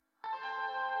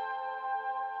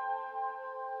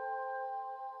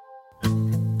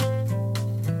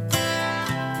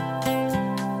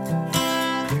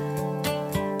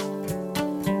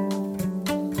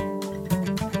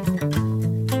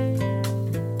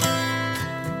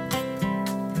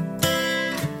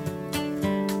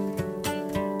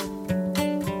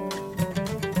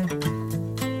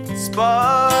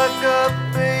spark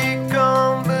up a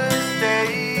conversation,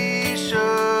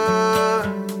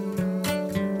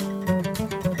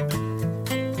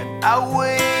 and I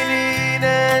wait in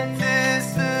anticipation.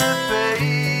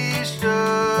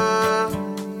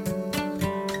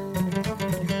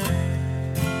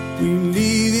 We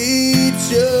leave each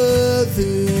other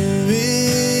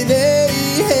in a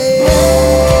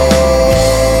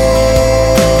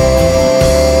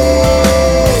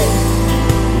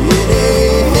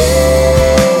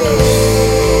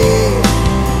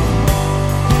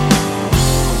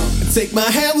take my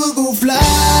hand, we'll go flying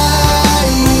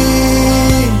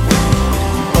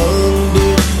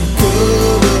under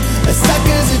cover as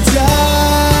seconds are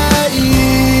trying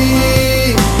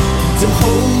to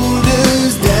hold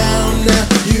us down. Now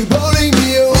you're bowling me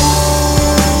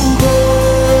over.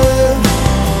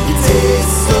 You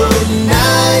taste so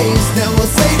nice. Now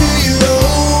I'll say to you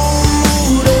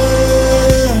older,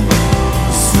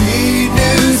 sweet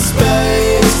new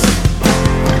spice.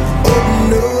 Oh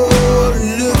no,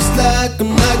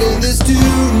 I'm liking this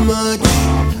too much,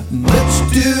 much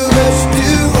too much to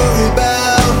worry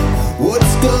about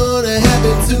what's gonna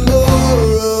happen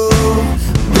tomorrow.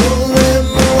 Going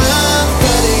around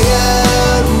finding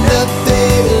out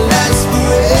nothing lasts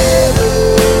forever,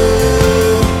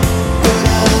 but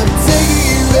I'm taking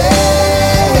you in.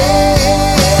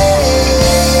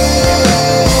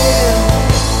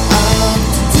 I'm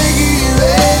taking you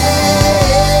in.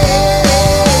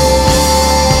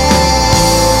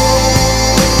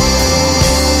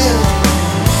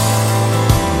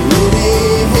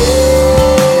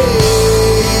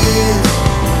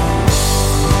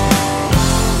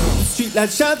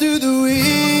 Lights shine through the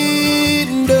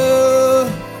window,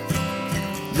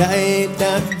 light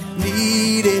not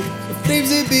needed. The flames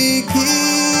that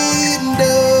begin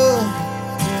to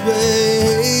a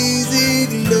hazy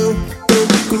glow.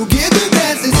 Go get